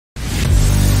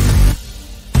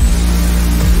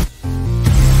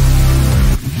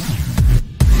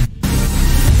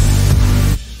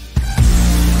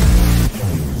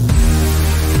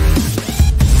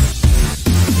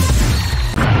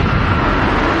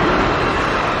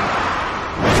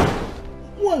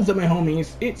What's up, my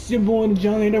homies? It's your boy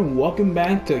JollyNator. Welcome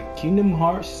back to Kingdom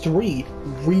Hearts 3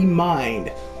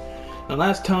 Remind. Now,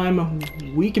 last time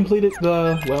we completed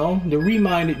the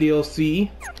Reminded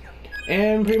DLC,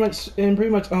 and pretty much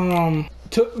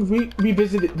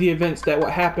revisited the events that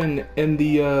what happened in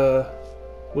the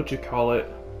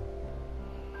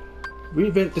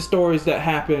Revent the stories that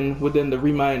happened within the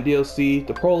Remind DLC,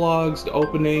 the prologues, the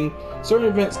opening, certain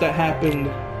events that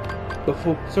happened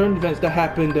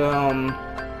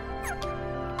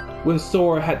when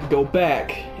Sora had to go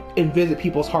back and visit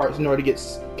people's hearts in order to get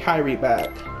Kyrie back.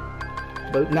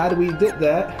 But now that we did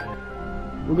that,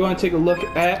 we're going to take a look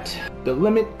at the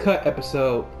Limtcut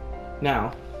episode.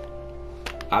 Now,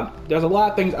 there's a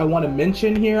lot of things I want to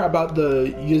mention here about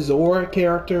the Sora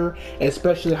character,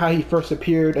 especially how he first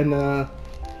appeared in the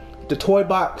toy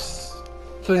box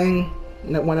thing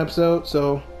in that one episode.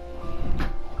 So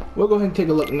we'll go ahead and take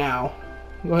a look now.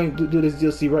 Go ahead and do this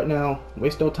DLC right now.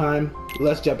 Waste no time.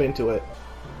 Let's jump into it.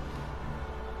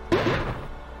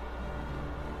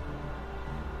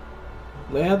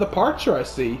 Land of Departure, I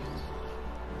see.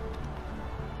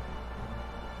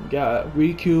 We got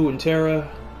Riku and Terra.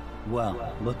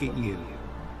 Well, look at you.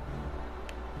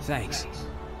 Thanks.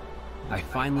 I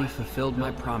finally fulfilled my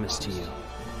promise to you.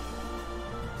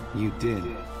 You did.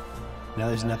 Now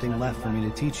there's nothing left for me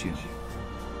to teach you.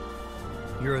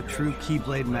 You're a true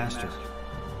Keyblade master.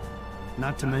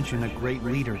 Not to mention a great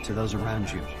leader to those around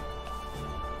you.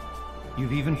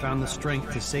 You've even found the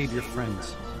strength to save your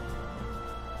friends.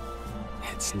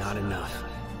 It's not enough.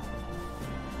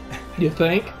 You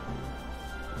think?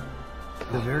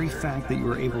 The very fact that you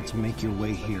were able to make your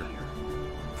way here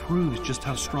proves just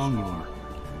how strong you are.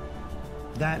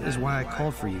 That is why I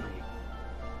called for you.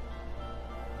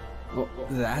 Well,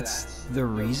 that's the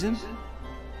reason?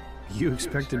 You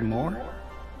expected more?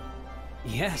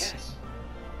 Yes.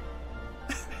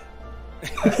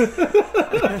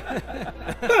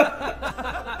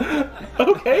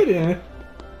 Okay then.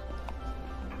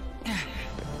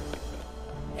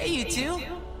 Hey, you two.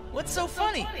 What's so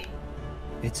funny?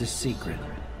 It's a secret.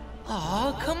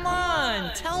 Aw, come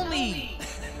on, tell me.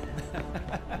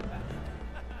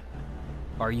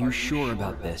 Are you sure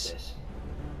about this?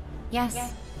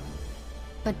 Yes.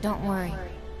 But don't worry.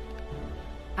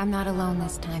 I'm not alone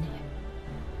this time.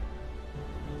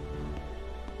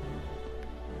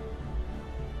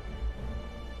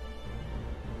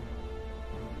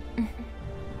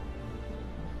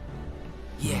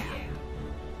 Yeah.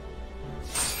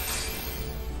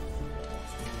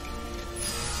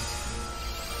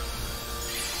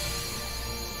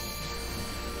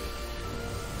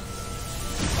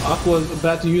 Aqua's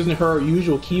back to using her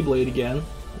usual Keyblade again.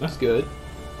 That's good.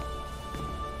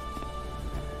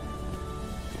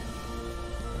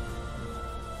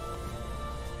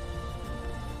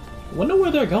 Wonder where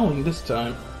they're going this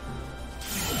time.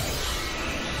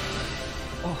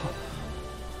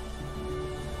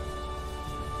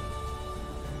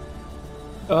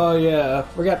 Oh yeah, I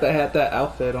forgot they had that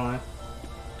outfit on.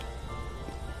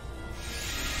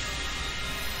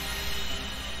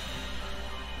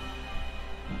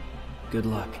 Good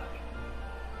luck.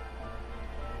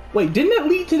 Wait, didn't that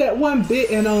lead to that one bit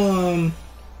in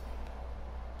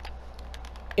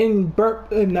in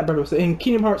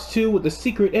Kingdom Hearts 2 with the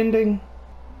secret ending?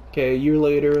 Okay, a year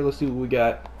later, let's see what we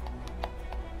got.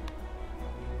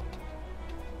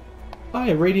 Oh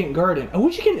yeah, Radiant Garden. I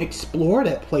wish you can explore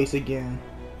that place again.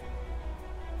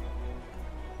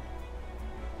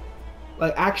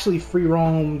 Like actually free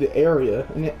roam the area,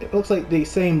 and it looks like the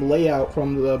same layout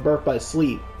from the Birth by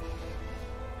Sleep.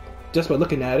 Just by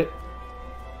looking at it.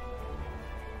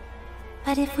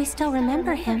 But if we still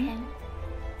remember him,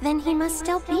 then he must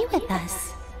still be with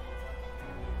us.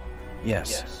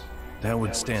 Yes, that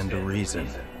would stand to reason.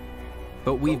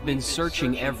 But we've been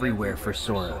searching everywhere for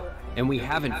Sora, and we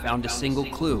haven't found a single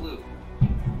clue.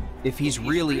 If he's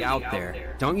really out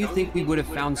there, don't you think we would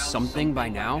have found something by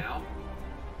now?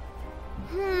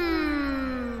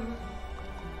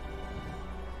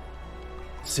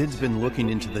 Sid's been looking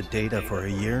into the data for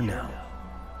a year now.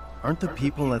 Aren't the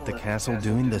people at the castle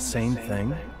doing the same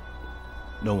thing?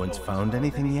 No one's found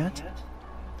anything yet?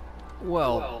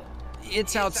 Well,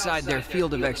 it's outside their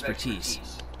field of expertise.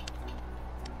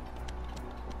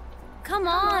 Come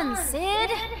on, Sid!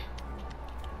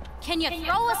 Can you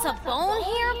throw us a bone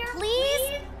here,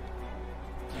 please?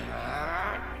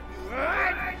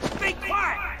 Be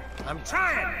quiet! I'm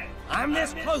trying! I'm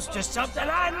this close to something,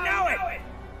 I know it!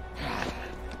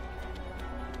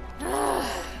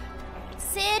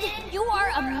 Sid, you are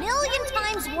a million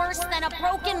times worse than a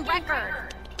broken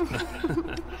record.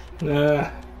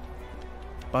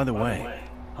 By the way,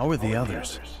 how are the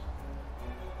others?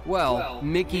 Well,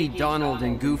 Mickey, Donald,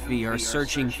 and Goofy are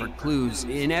searching for clues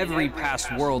in every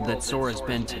past world that Sora's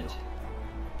been to.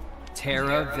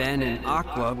 Terra, Ven, and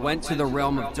Aqua went to the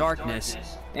Realm of Darkness,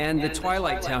 and the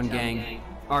Twilight Town gang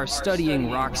are studying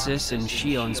Roxas and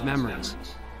Shion's memories.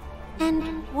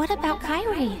 And what about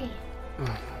Kairi?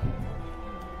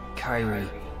 Kairi.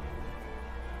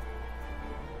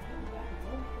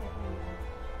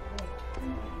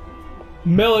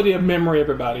 Melody of memory,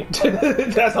 everybody.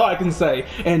 That's all I can say.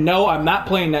 And no, I'm not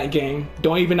playing that game.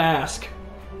 Don't even ask.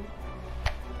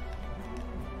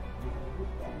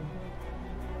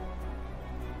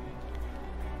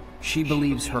 She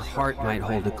believes her heart might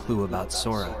hold a clue about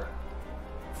Sora.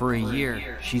 For a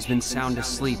year, she's been sound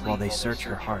asleep while they search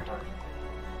her heart.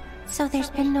 So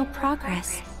there's been no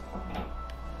progress.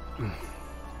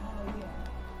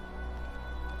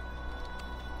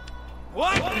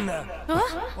 What in the...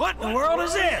 What in the world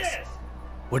is this?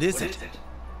 What is it?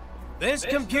 This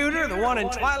computer, the one in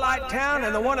Twilight Town,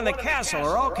 and the one in the castle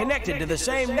are all connected to the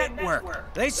same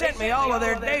network. They sent me all of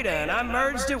their data, and I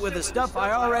merged it with the stuff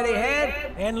I already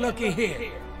had, and looky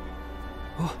here.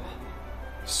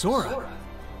 Sora?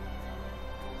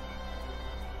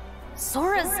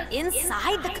 Sora's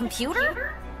inside the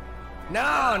computer?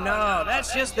 No,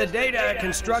 that's just the data I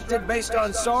constructed based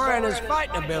on Sora and his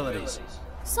fighting abilities.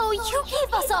 So you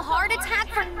gave us a heart attack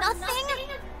for nothing?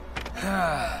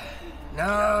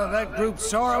 No, that group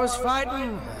Sora was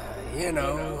fighting,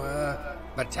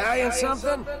 battalion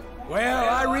something? Well,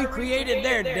 I recreated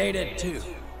their data too.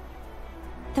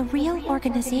 The Real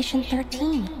Organization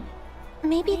 13.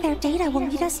 Maybe their data will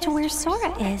lead us to where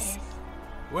Sora is.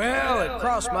 Well, it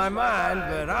crossed my mind,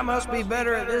 but I must be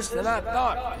better at this than I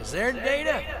thought, because their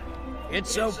data,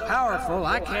 it's so powerful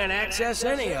I can't access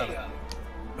any of it.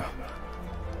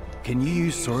 Can you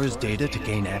use Sora's data to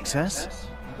gain access?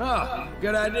 Oh,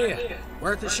 good idea.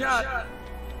 Worth a shot.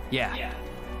 Yeah,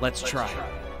 let's try.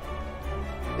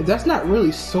 If that's not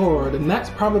really Sora, then that's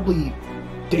probably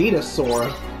Data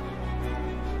Sora.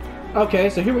 Okay,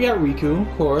 so here we got Riku,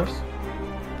 of course.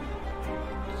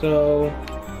 So...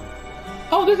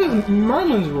 Oh, this is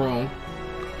Merlin's room.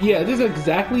 Yeah, this is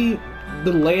exactly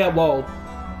the layout, well,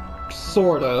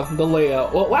 sorta, the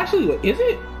layout. Well, actually, is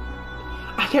it?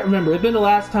 I can't remember. It's been the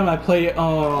last time I played,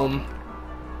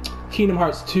 Kingdom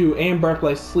Hearts 2 and Birth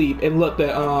by Sleep and looked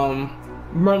at,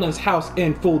 Merlin's house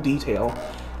in full detail.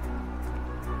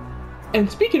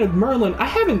 And speaking of Merlin, I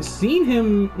haven't seen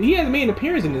him, he hasn't made an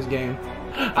appearance in this game.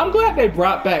 I'm glad they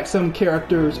brought back some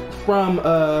characters from,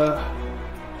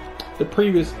 the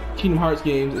previous Kingdom Hearts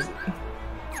games,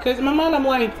 because in my mind I'm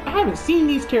like, I haven't seen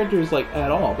these characters like at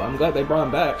all, but I'm glad they brought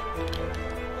them back.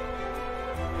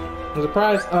 I'm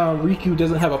surprised Riku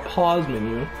doesn't have a pause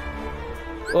menu.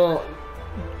 Well,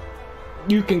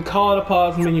 you can call it a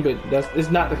pause menu, but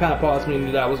it's not the kind of pause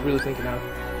menu that I was really thinking of.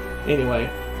 Anyway.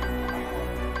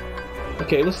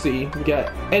 Okay, let's see. We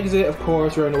got exit, of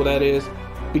course, we already know what that is.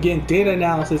 Begin data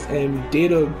analysis and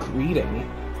data greeting.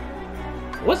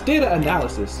 What's data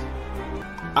analysis?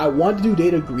 I want to do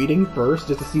data greeting first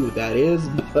just to see what that is,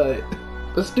 but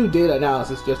let's do data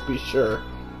analysis just to be sure.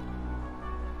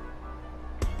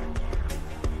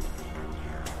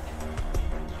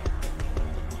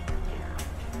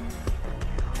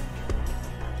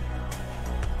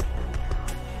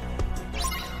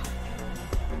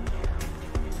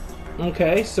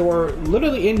 Okay, so we're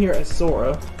literally in here as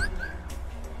Sora,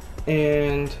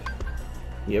 and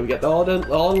yeah, we got all the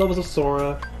levels of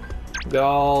Sora. We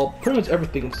got pretty much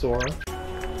everything of Sora.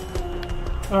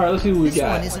 All right, let's see what we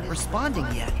got. This one isn't responding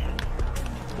yet.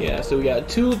 Yeah, so we got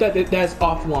two that's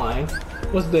offline.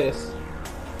 What's this?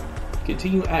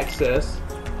 Continue access.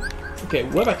 Okay,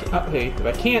 what if I can? Okay, if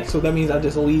I can't, so that means I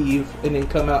just leave and then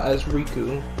come out as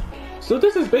Riku. So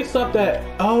this is based off that.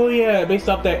 Oh yeah, based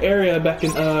off that area back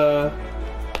in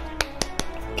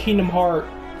Kingdom Hearts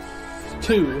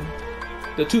 2,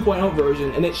 the 2.0 version,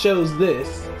 and it shows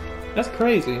this. That's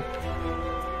crazy.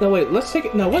 No wait, let's take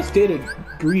it. No, what's data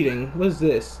greeting? What is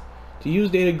this? To use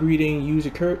data greeting, use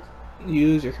your current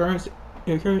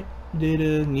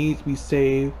data needs to be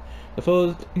saved. The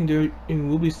photos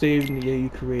will be saved in the data you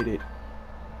created.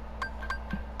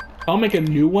 I'll make a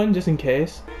new one just in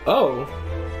case. Oh,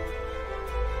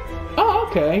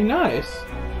 okay, nice.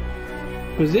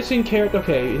 Position character.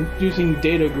 Okay, introducing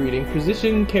data greeting.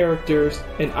 Position characters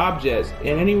and objects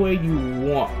in any way you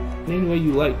want, in any way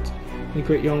you like. You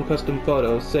create your own custom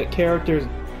photos. Set characters,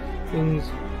 things.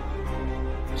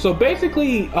 So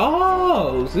basically,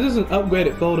 so this is an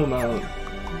upgraded photo mode.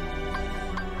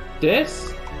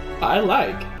 This I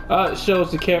like. It shows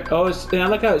the character. And I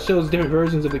like how it shows different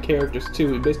versions of the characters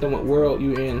too, based on what world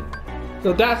you're in.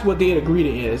 So that's what data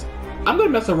greeting is. I'm gonna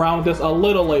mess around with this a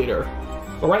little later.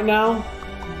 But right now,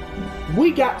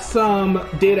 we got some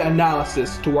data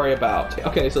analysis to worry about.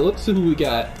 Okay, so let's see who we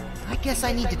got. I guess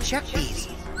I need to check these.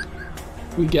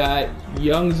 We got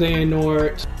Young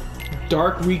Xehanort,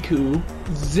 Dark Riku,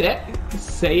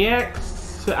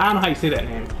 Sayax. I don't know how you say that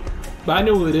name, but I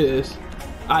know who it is.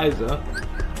 Isa.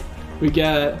 We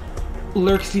got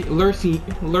Lurksy. I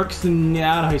don't know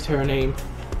how you say her name.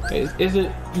 Is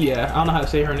it? Yeah, I don't know how to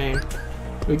say her name.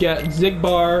 We got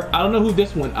Zigbar. I don't know who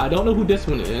this one. I don't know who this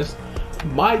one is.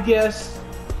 My guess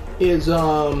is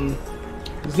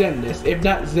Xemnas. If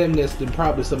not Xemnas, then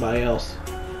probably somebody else.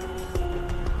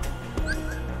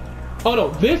 Oh no,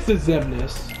 this is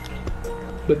Xemnas.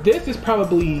 But this is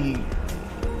probably...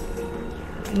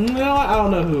 No, I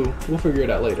don't know who. We'll figure it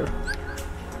out later.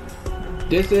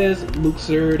 This is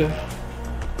Luxord,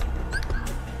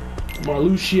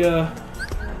 Marluxia,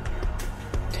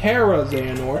 Terra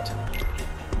Xehanort,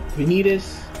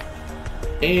 Vanitas,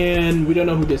 and we don't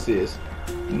know who this is.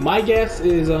 My guess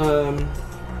is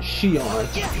Shion.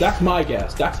 That's my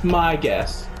guess. That's my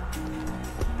guess.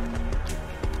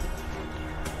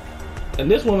 And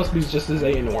this one must be just a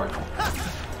Xehanort.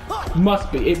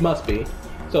 Must be. It must be.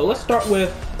 So let's start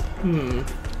with who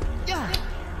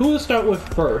will start with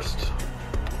first?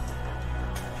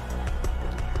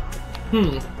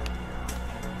 You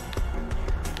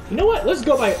know what? Let's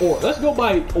go by order. Let's go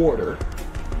by order.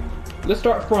 Let's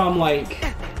start from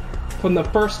from the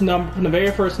first number, from the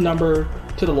very first number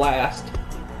to the last,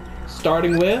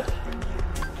 starting with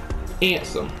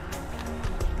Ansem.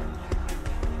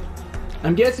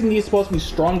 I'm guessing these are supposed to be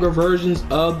stronger versions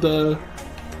of the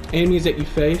enemies that you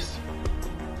face.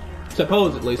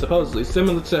 Supposedly,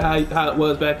 similar to how it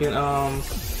was back in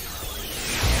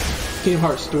Kingdom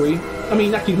Hearts 3. I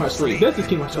mean, not Kingdom Hearts 3. This is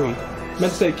Kingdom Hearts 3. I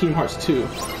meant to say Kingdom Hearts 2,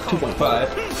 2.5.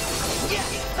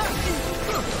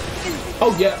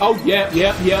 Oh yeah,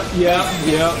 yep,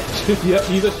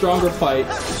 these are stronger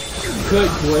fights.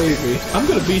 Good gravy. I'm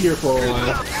gonna be here for a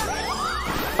while.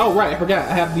 Oh right, I forgot,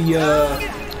 I have the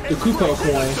Kupo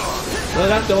coin. Well,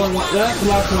 that's the only one, that's the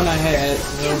last one I had.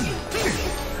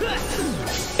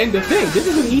 And the thing, this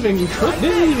isn't even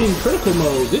critical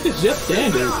mode, this is just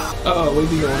standard. Uh-oh,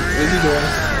 where's he going? Where's he going?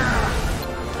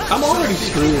 I'm already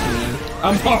screwed, man.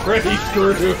 I'm already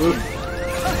screwed.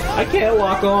 I can't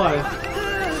lock on.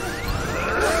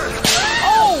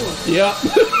 Yep.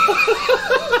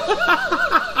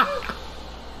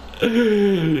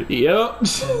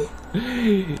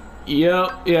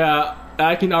 Yep, yeah.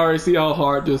 I can already see how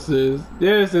hard this is.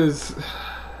 This is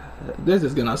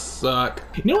gonna suck.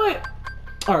 You know what?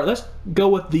 Alright, let's go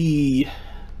with the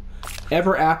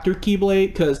Ever After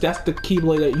Keyblade, because that's the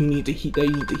Keyblade that you need to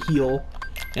heal.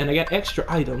 And I got extra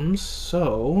items,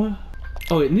 so...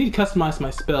 Oh, I need to customize my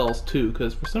spells too,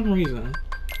 because for some reason...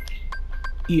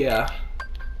 Yeah.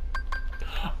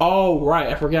 Oh, right,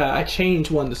 I forgot. I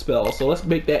changed one of the spells, so let's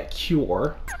make that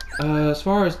Cure. As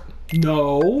far as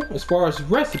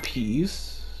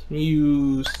recipes,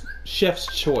 use Chef's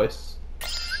Choice.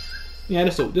 Yeah,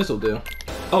 this'll do.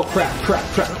 Oh, crap.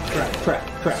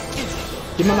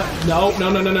 Give me my... No.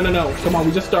 Come on,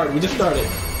 we just started.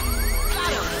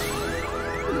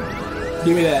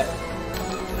 Give me that.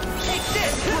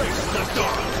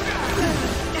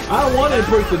 I don't want to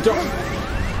break the door.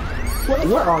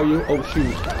 Where are you? Oh,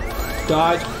 shoot.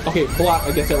 Dodge. Okay, block.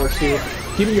 I guess that works too.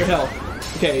 Give me your health.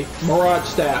 Okay, Mirage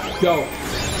Staff. Go.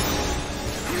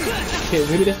 Okay,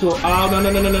 maybe this will... Oh, no.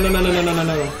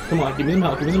 Come on, give me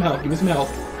some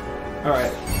health.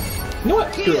 Alright. You know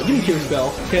what? Screw it. Give me Cure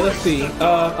Spell. Okay, let's see.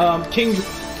 King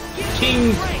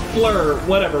Fleur,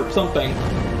 whatever, something.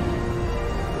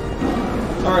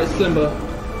 Alright, Simba.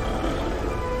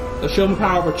 Let's show him the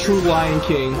power of a true Lion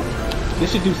King.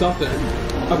 This should do something.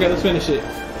 Okay, let's finish it.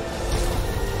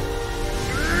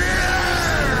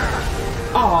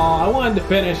 Aw, I wanted to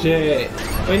finish it.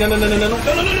 Wait, no.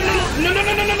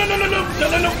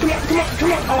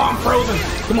 Come on. Oh, I'm frozen.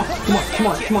 Come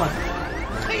on.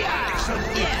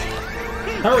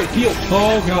 Hurry, heal.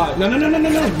 Oh god. No.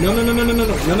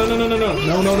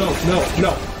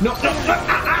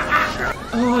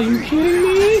 Oh, are you kidding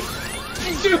me?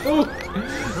 Dude.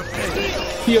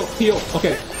 Heal.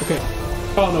 Okay.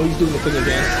 Oh no, he's doing the thing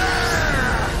again.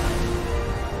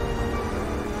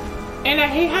 And I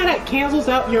hate how that cancels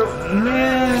out your...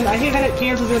 Man, I hate how that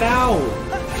cancels it out.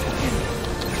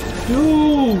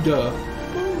 Dude. Dude,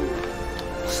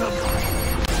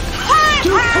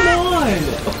 come on.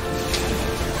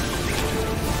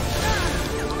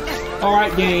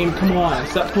 Alright, game, come on.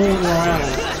 Stop fooling around.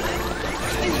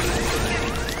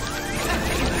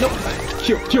 Nope.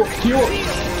 Cure.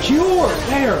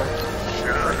 There.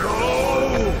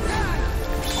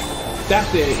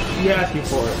 That's it. You're asking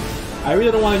for it. I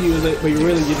really don't want to use it, but you're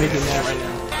really making me mad right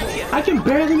now. I can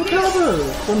barely recover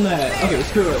from that. Okay,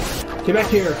 screw it. Get back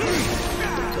here.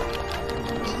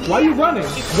 Why are you running?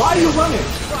 Why are you running?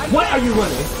 Why are you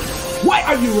running? Why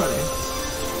are you running?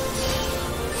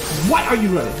 Why are you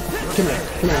running? Come here.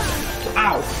 Come here.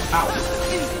 Ow. Ow.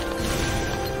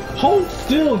 Hold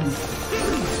still, you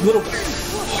little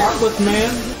heartless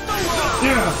man.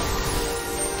 Yeah.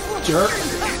 Jerk.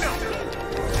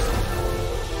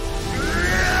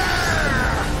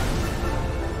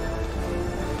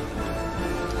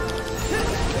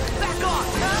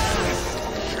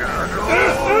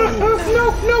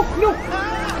 No!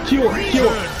 Cure! Here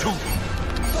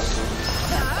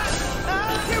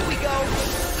we go.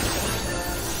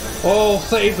 Oh,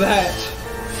 save that!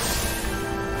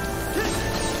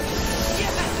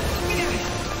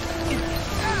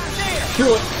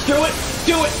 Do it!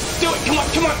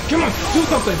 Come on! Do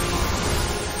something!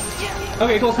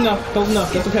 Okay, close enough.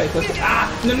 That's okay.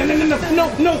 No!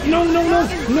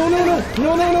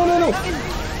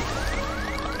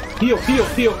 Heal!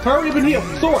 Hurry up and heal!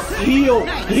 Sora! Heal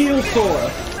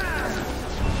Sora!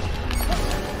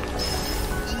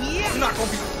 I'm not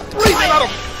gonna be breathing out of...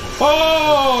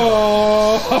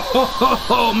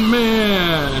 Oh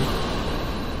man!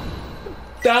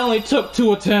 That only took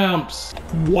 2 attempts.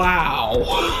 Wow,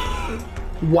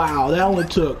 that only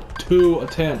took 2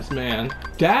 attempts, man.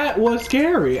 That was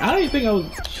scary. I didn't think I was...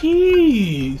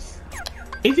 Jeez.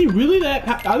 Is he really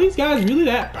that... Are these guys really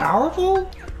that powerful?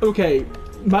 Okay.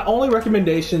 My only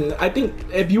recommendation, I think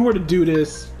if you were to do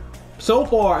this, so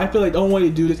far I feel like the only way to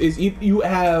do this is if you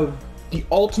have the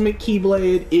ultimate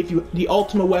Keyblade, the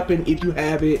ultimate weapon if you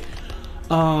have it.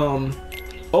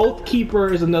 Oath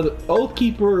Keeper is another. Oath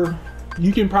Keeper,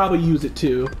 you can probably use it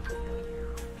too.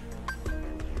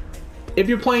 If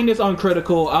you're playing this on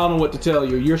critical, I don't know what to tell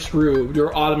you. You're screwed.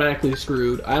 You're automatically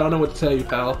screwed. I don't know what to tell you,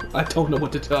 pal. I don't know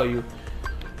what to tell you.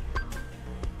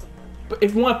 But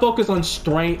if you want to focus on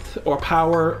strength or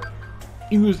power,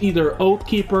 use either Oath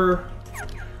Keeper,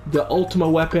 the ultimate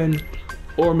weapon,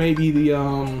 or maybe the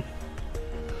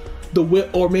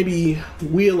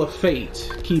Wheel of Fate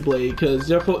Keyblade, because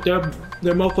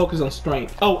they're more focused on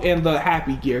strength. Oh, and the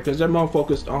Happy Gear, because they're more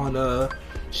focused on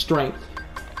strength.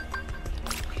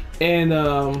 And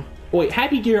wait,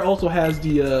 Happy Gear also has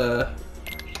the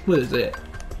what is it?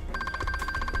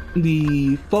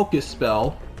 The focus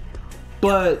spell.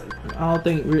 But I don't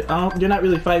think you're not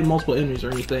really fighting multiple enemies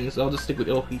or anything, so I'll just stick with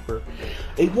Oath Keeper.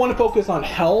 If you want to focus on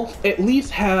health, at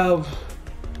least have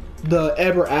the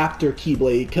Ever After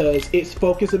Keyblade, because its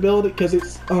focus ability,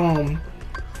 its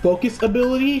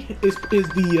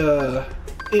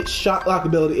shot lock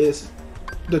ability is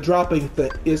the dropping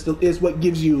thing is what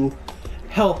gives you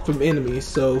health from enemies.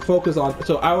 So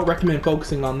I would recommend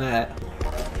focusing on that.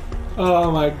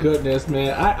 Oh my goodness,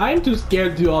 man. I'm too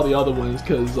scared to do all the other ones,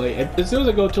 because like as soon as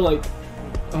I go to like,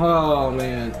 oh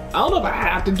man, I don't know if I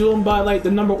have to do them by like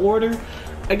the number order.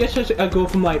 I guess I go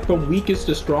from weakest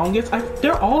to strongest.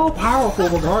 They're all powerful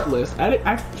regardless.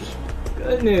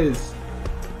 Goodness,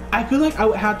 I feel like I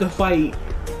would have to fight.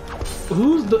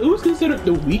 Who's considered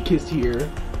the weakest here?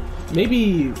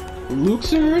 Maybe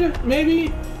Luxord,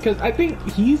 maybe, because I think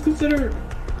he's considered.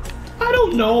 I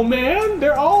don't know, man.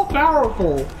 They're all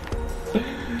powerful.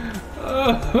 I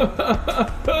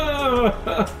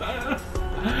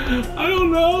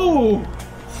don't know.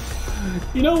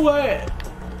 You know what?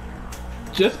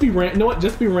 Just be random. You know what?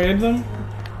 Just be random.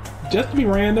 Just be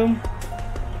random.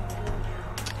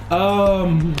 You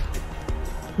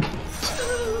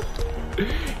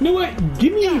know what?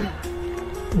 Give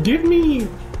me.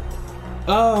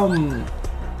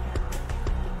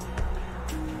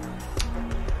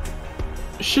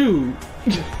 Shoot.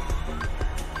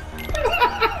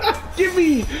 Give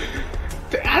me.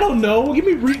 I don't know. Give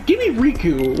me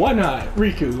Riku. Why not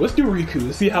Riku? Let's do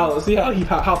Riku. See how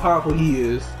powerful he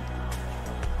is.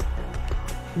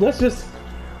 Let's just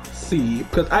see,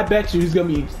 because I bet you he's gonna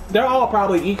be. They're all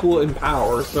probably equal in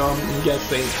power, so I'm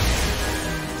guessing.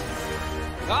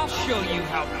 I'll show you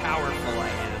how powerful I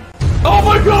am. Oh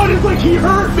my god, it's like he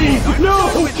hurt me!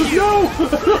 No!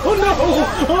 Oh no!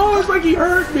 Oh, it's like he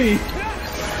hurt me!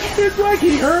 It's like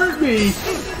he hurt me!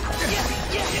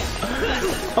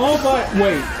 Oh my,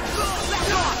 wait.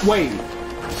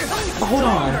 Hold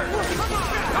on.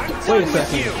 Wait a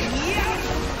second.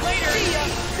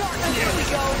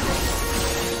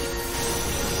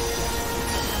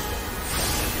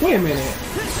 Wait a minute.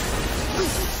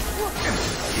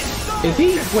 Is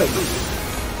he? Wait.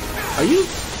 Are you?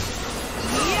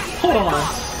 Hold on.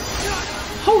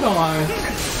 Hold on.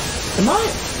 Am I?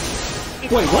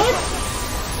 Wait, what?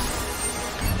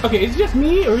 Okay, is it just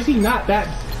me, or is he not that...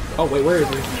 Oh, wait, where is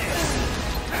he?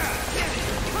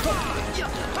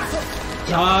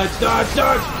 Dodge, dodge,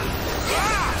 dodge!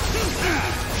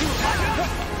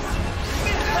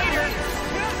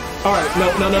 Alright, no.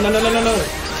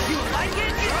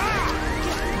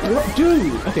 What,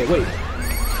 dude? Okay, wait.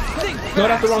 No,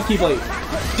 that's the wrong Keyblade.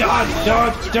 Dodge,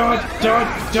 dodge, dodge,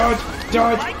 dodge, dodge,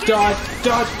 dodge, dodge,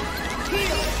 dodge.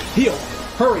 Heal.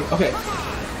 Hurry. Okay.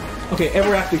 Okay,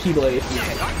 ever after Keyblade.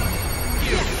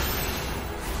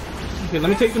 Okay, let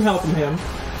me take some health from him.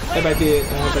 If I did. I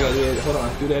don't think I did. Hold on.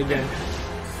 Do that again.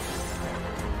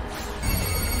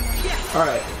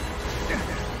 Alright.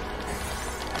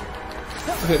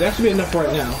 Okay, that should be enough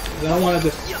right now. I don't want to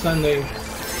just suddenly...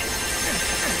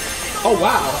 Oh,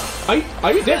 wow.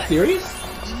 Are you dead serious?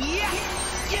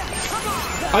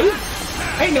 Are you?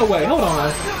 Ain't no way. Hold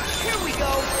on. Here we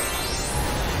go.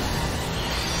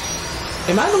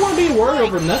 Am I the one being worried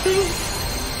over nothing?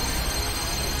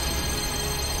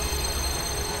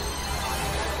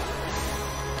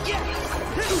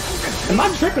 Am I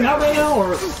tripping out right now,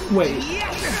 or wait?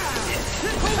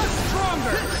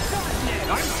 Stronger.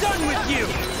 I'm done with you.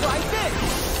 Like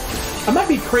this. I might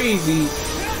be crazy.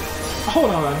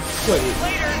 Hold on. Wait.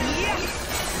 Later.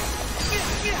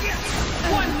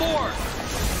 One more.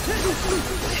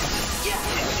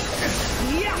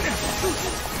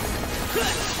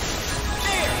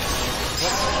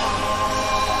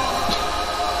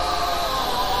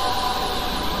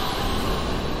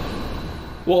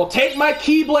 Well, take my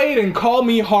Keyblade and call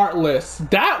me heartless.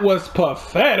 That was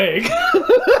pathetic.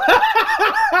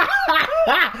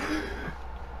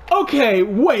 Okay,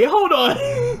 wait, hold on.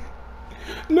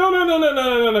 No.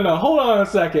 Hold on a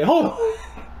second. Hold on.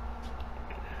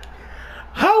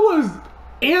 How was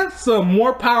Ansem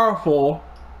more powerful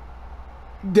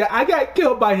that I got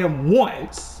killed by him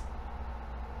once?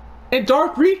 And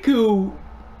Dark Riku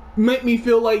made me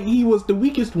feel like he was the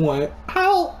weakest one.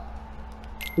 How?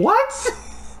 What?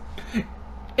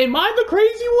 Am I the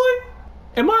crazy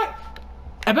one?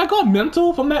 Have I gone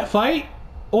mental from that fight?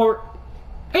 Or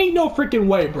ain't no freaking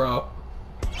way, bro.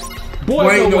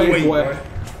 Boy, ain't no way, boy.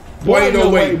 Boy, ain't no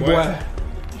way, boy.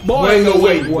 Boy, ain't no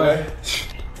way, boy.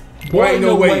 Boy, ain't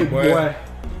no way, boy.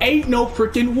 Ain't no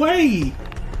freaking way.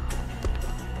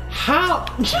 How?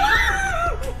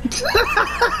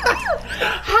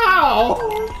 How?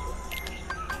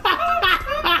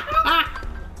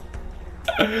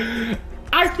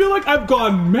 I feel like I've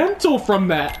gone mental from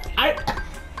that.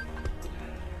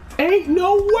 Ain't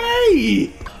no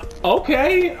way.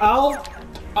 Okay, I'll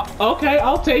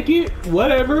take it.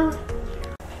 Whatever.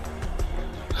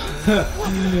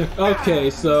 Okay,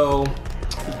 so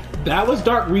that was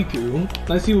Dark Riku.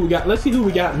 Let's see who we got. Let's see who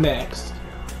we got next.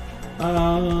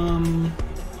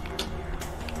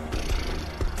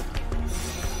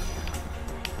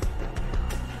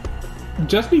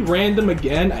 Just be random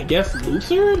again. I guess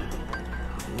Lucid.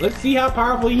 Let's see how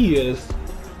powerful he is.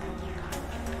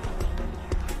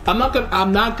 I'm not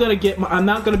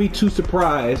gonna be too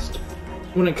surprised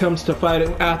when it comes to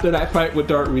fighting after that fight with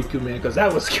Dark Riku, man, because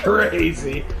that was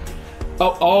crazy.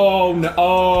 Oh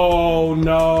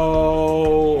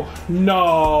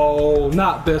no,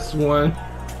 not this one.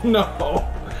 No,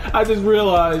 I just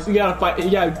realized you gotta fight.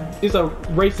 It's a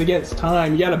race against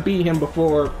time. You gotta beat him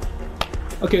before.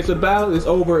 Okay, so the battle is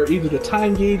over. Either the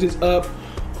time gauge is up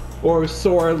or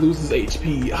Sora loses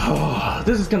HP. Oh,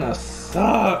 this is gonna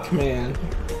suck, man.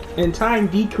 And time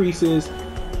decreases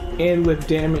and with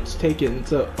damage taken.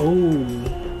 So,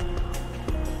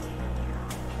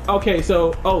 okay,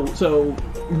 so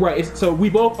right, so we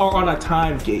both are on a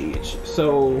time gauge.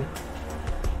 So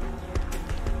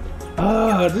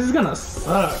this is gonna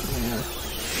suck, man.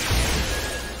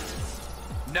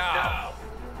 Now,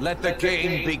 let the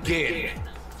game begin.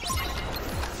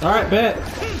 Alright, bet.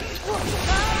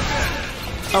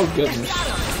 Oh goodness.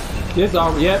 This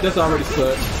already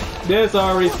sucks. This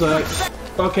already sucks.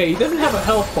 Okay, he doesn't have a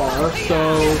health bar,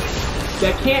 so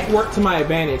that can't work to my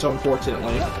advantage,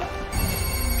 unfortunately.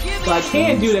 But I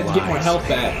can do that to get more health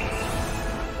back.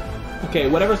 Okay,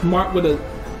 whatever's marked with a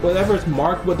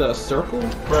circle.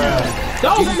 Bruh.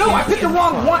 No, I picked the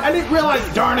wrong one. I didn't realize.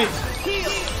 Darn it.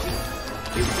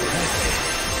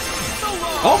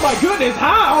 Oh my goodness,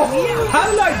 how?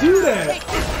 How did I do that?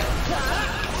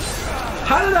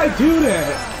 How did I do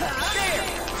that?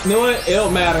 You know what? It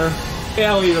don't matter. It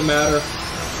don't even matter.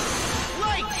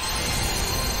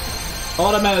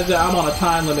 All that matters is that I'm on a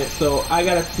time limit, so I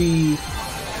gotta see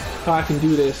how I can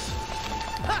do this.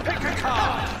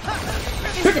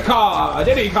 Pick a card!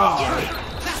 Any card!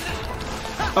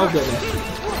 Oh goodness.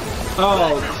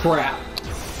 Oh crap.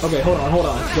 Okay, hold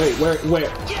on. Wait, where?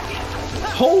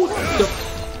 Hold the...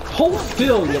 hold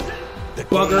still, you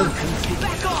bugger.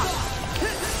 Back off!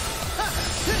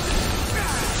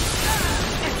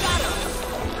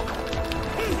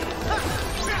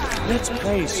 Let's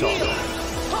play, Sora.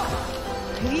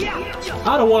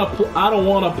 I don't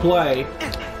want to play.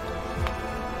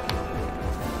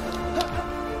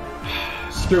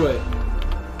 Screw it.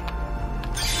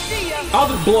 I'll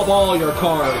just blow up all your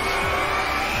cards.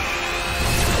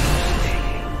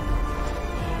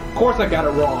 Of course I got it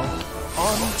wrong.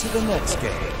 On to the next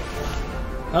game.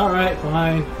 Alright,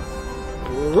 fine.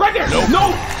 Right there! Nope.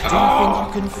 No! Do you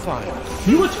think you can find?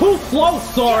 You were too slow,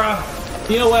 Sora!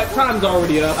 You know what? Time's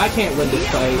already up. I can't win this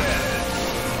fight.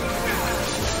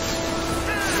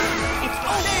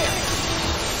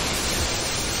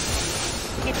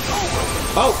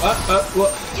 Oh,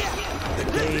 what?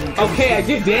 Okay, I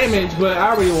did damage, but I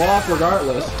already lost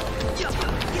regardless.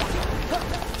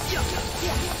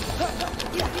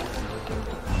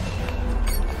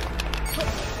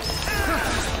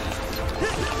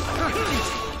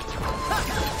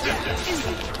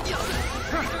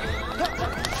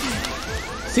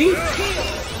 See?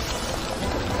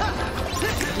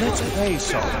 Let's play,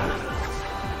 Sora.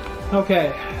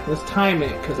 Okay, let's time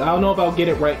it, because I don't know if I'll get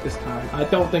it right this time. I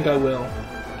don't think I will.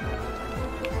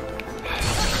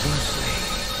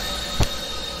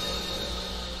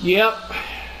 Yep.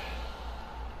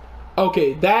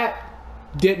 Okay, that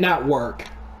did not work.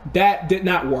 That did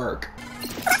not work.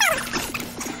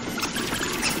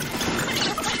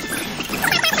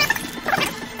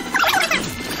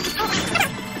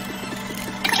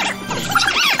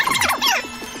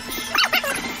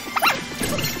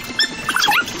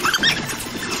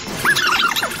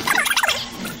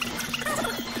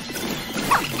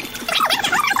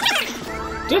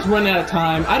 Just run out of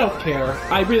time. I don't care.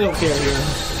 I really don't care here.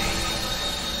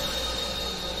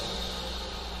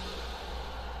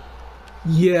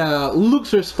 Yeah,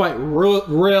 Luxor's fight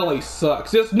really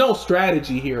sucks. There's no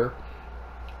strategy here.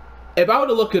 If I were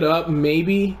to look it up,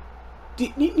 maybe.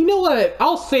 You know what?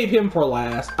 I'll save him for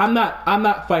last. I'm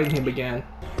not fighting him again.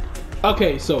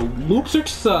 Okay, so Luxor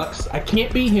sucks. I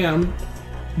can't beat him.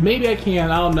 Maybe I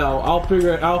can. I don't know. I'll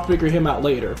figure him out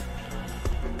later.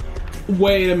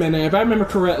 Wait a minute, if I remember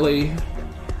correctly...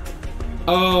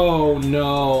 Oh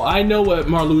no, I know what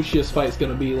Marluxia's fight's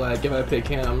gonna be like if I pick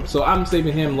him, so I'm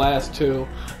saving him last too.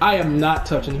 I am not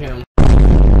touching him.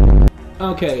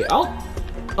 Okay,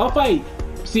 I'll fight...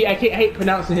 See, I hate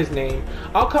pronouncing his name.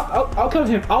 I'll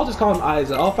just call him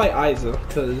Isa. I'll fight Isa,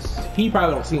 because he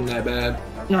probably don't seem that bad.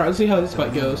 Alright, let's see how this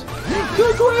fight goes.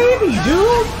 Good gravy,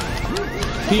 dude!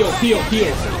 Heal, heal,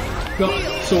 heal. Go,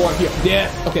 sword, heal.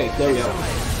 Yeah, okay, there we go.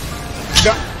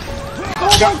 Oh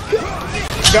my god!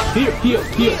 Heal, heal,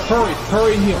 heal,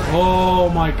 hurry and heal. Oh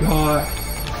my god.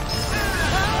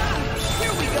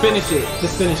 Finish it,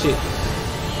 just finish it.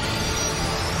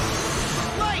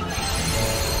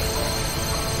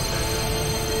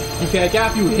 Okay, I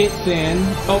got a few hits in.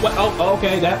 Oh,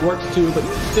 okay, that works too, but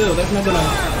still, that's not gonna...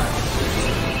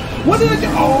 What did I do?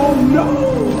 Oh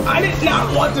no! I did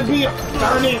not want to be a...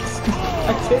 Darn it!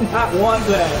 I did not want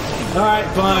that. Alright,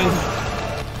 fine.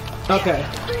 Okay.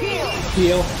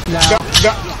 Heal now.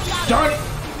 Darn it!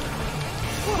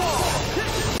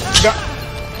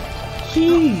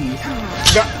 Jeez.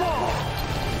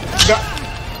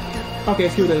 Okay,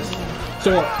 let's do this.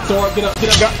 Sora, get up,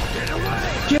 get up.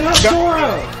 Get up,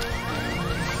 Sora!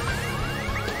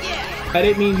 I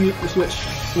didn't mean you to switch.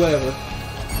 Whatever.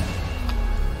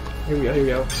 Here we go, here we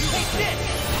go.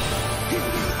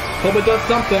 Hope it does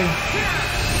something.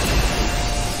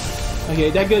 Okay,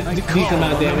 that gets a decent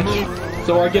amount of damage.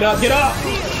 Sora, get up, get up!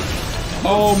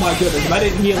 Oh my goodness, if I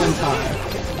didn't heal in time.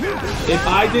 If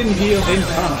I didn't heal in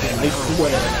time, I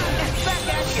swear.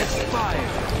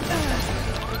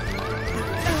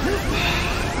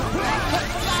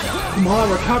 Come on,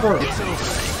 recover!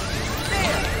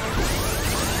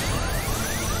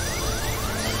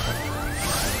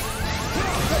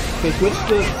 Okay, switch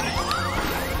the...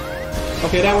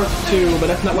 Okay, that works too, but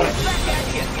that's not what I...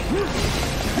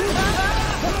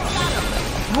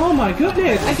 Oh my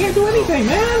goodness, I can't do anything,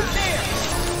 man!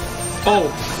 Oh,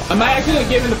 am I actually gonna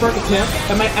give him the first attempt?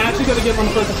 Am I actually gonna give him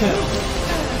the first attempt?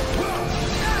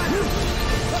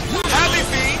 Happy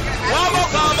feet! Wombo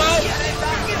combo!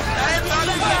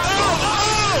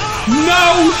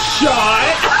 No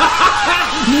shot!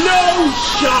 No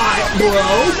shot, bro!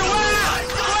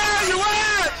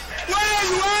 Where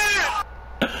you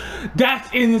at? That's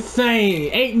insane!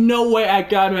 Ain't no way I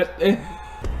got it.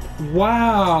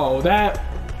 Wow, that...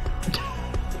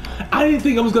 I didn't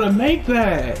think I was gonna make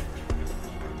that.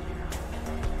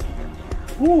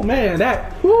 Ooh, man,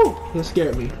 that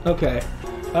scared me. Okay.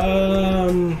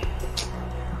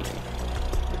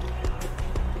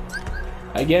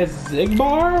 I guess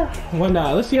Zigbar? Why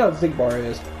not? Let's see how Zigbar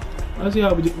is. Let's see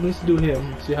how let's do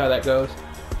him. See how that goes.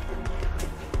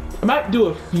 I might do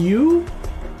a few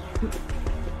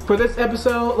for this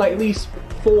episode, like at least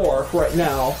 4 right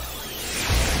now.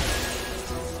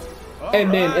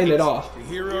 And then end it off. The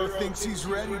hero thinks he's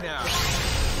ready now.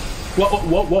 Whoa,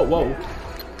 whoa, whoa, whoa.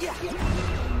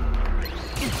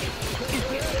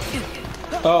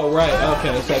 Oh, right,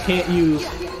 okay, so I can't use...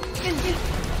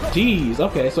 Jeez,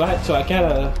 okay, so I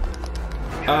gotta...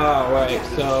 Oh, right,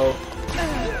 so...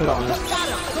 Hold on.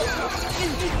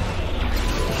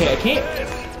 Okay, I can't...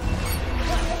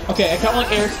 Okay, I can only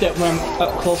air step when I'm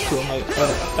up close to him, like,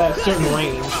 at a certain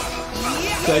range.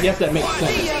 So I guess that makes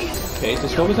sense. Okay, so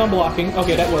just focus on blocking.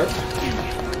 Okay, that works.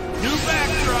 New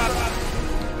backdrop.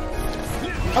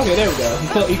 Okay, there we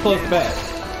go. He closed back.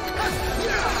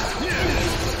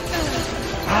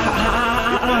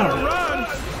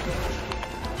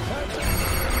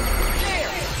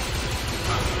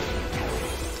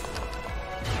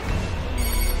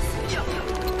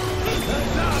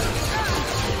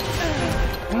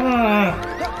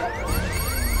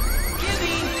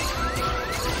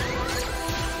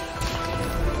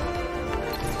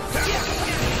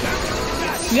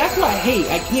 See, that's what I hate.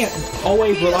 I can't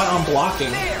always rely on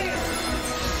blocking.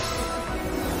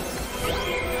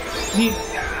 See,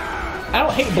 I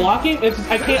don't hate blocking, it's just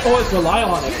I can't always rely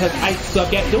on it because I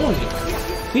suck at doing it.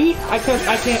 See? Because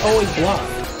I can't always block.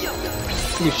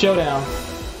 Okay, showdown.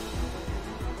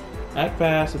 Act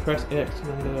fast and press X.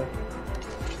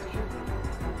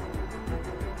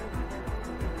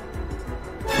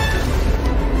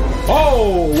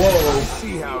 Oh, whoa.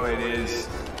 See how it is.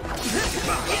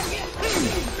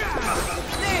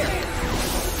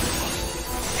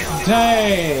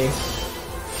 Dang.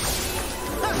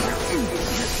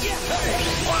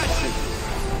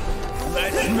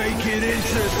 Let's make it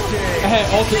interesting. I had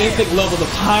Ultra Instinct levels of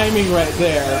timing right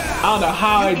there. I don't know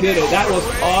how I did it. That was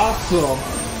awesome.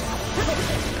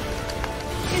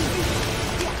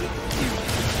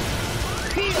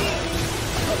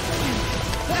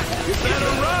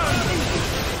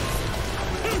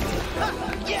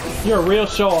 You're a real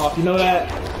show-off, you know that?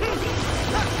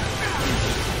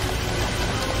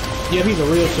 Yeah, he's a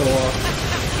real show-off.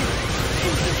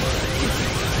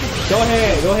 Go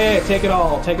ahead, take it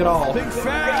all, take it all. Think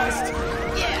fast.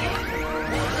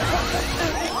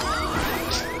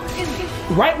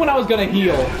 Right when I was gonna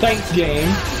heal. Thanks, game.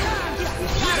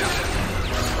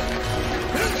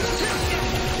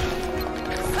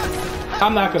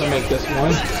 I'm not gonna make this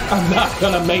one. I'm not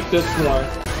gonna make this one.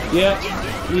 Yep,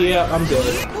 I'm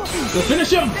good. Let's finish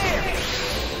him!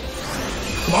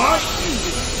 Come on!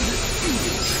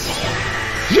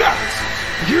 Yes!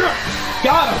 Yeah!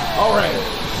 Got him! Alright.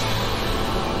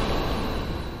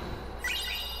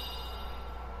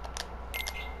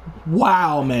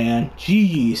 Wow, man.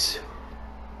 Jeez.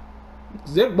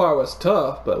 Zigbar was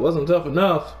tough, but it wasn't tough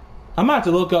enough. I'm gonna have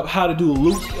to look up how to do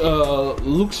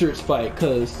Luxor's fight,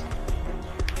 because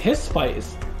his fight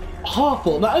is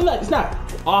awful. It's not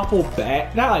awful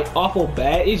bad. Not like awful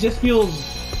bad. It just feels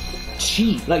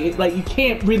cheap. Like you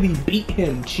can't really beat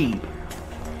him cheap.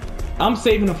 I'm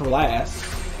saving him for last.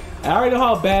 I already know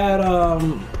how bad.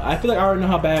 I feel like I already know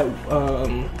how bad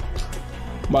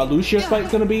my Lucius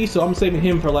fight's gonna be, so I'm saving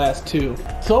him for last too.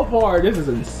 So far, this is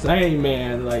insane,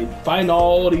 man. Like find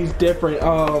all these different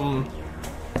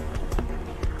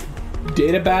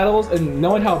data battles and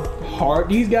knowing how hard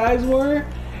these guys were.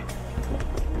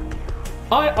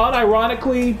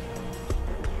 Unironically,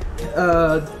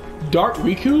 Dark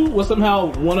Riku was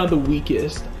somehow one of the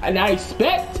weakest, and I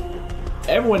expect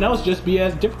everyone else just be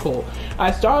as difficult.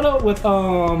 I started out with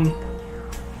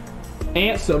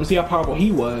Ansem, see how powerful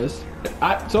he was.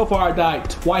 So far I died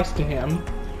twice to him.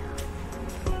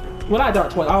 Well, I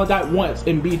died twice. I died once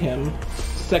and beat him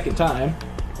second time.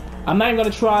 I'm not even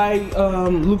gonna try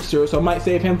Luxor, so I might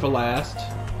save him for last.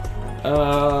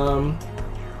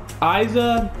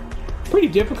 Aiza, pretty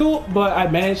difficult, but I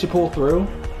managed to pull through.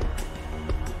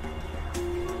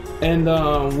 And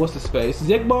what's the space?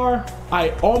 Zigbar,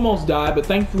 I almost died, but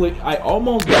thankfully I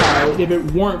almost died if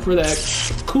it weren't for that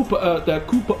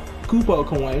Koopa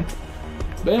coin.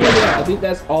 But anyway, yeah, I think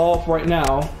that's all for right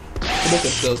now.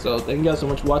 So thank you guys so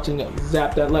much for watching.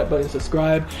 Zap that like button,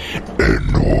 subscribe.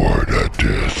 Ignore the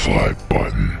dislike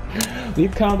button.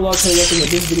 Leave a comment below, tell you what you think of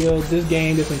this video, this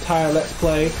game, this entire Let's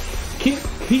Play.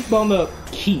 Click on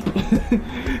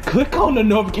the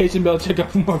notification bell, check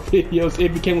out for more videos.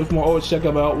 If you came with more, always check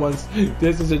them out once.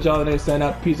 This is a JollyNator sign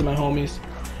out. Peace of my homies.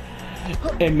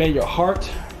 And may your heart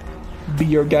be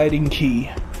your guiding key.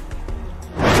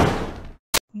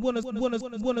 One of my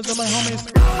homies.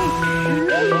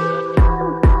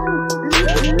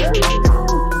 Bye.